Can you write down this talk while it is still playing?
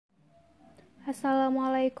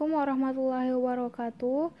Assalamualaikum warahmatullahi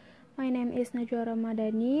wabarakatuh. My name is Najwa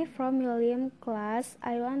Ramadhani from William class.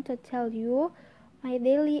 I want to tell you my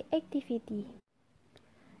daily activity.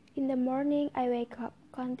 In the morning, I wake up,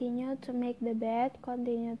 continue to make the bed,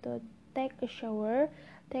 continue to take a shower,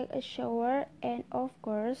 and of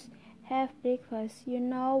course, have breakfast. You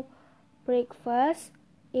know, breakfast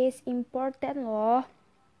is important loh.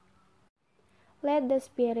 Let the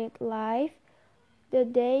spirit live. The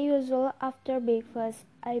day usual after breakfast,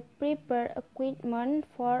 I prepare equipment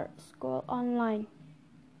for school online.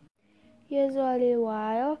 Usually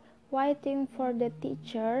while waiting for the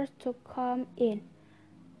teacher to come in,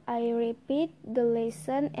 I repeat the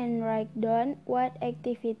lesson and write down what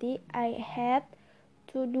activity I had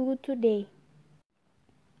to do today.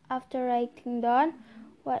 After writing down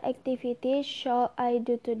what activity shall I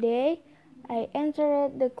do today, I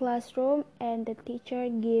entered the classroom and the teacher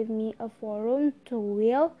gave me a form to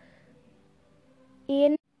fill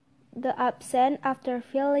in the absent. After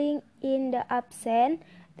filling in the absent,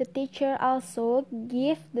 the teacher also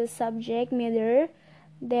gave the subject matter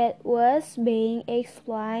that was being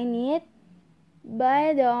explained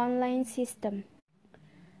by the online system.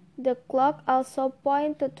 The clock also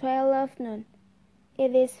pointed to 12 noon.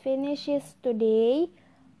 It is finishes today,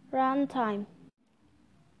 run time.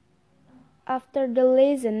 After the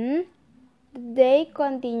lesson, the day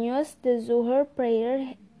continues. The Zuhur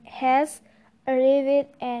prayer has arrived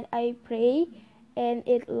and I pray and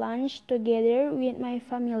eat lunch together with my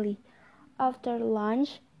family. After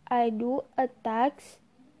lunch, I do a task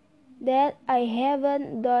that I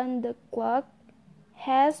haven't done. The clock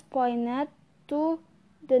has pointed to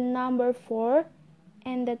the number 4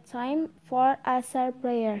 and the time for Asar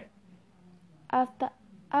prayer. After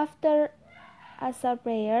Asar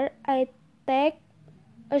prayer, I take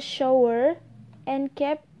a shower and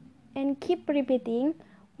keep repeating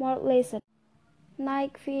more lessons.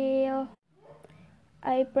 Night feel.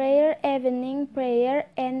 I pray evening prayer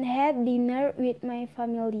and had dinner with my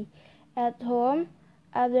family at home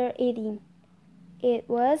after eating. It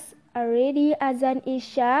was already azan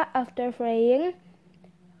Isha. After praying,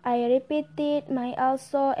 I repeated my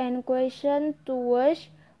also and question to wash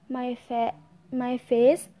my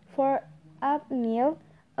face for meal,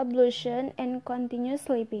 ablution, and continue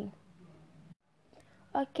sleeping.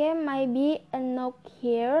 Okay, maybe a knock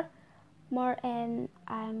here more and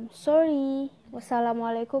I'm sorry.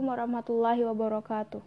 Wassalamualaikum warahmatullahi wabarakatuh.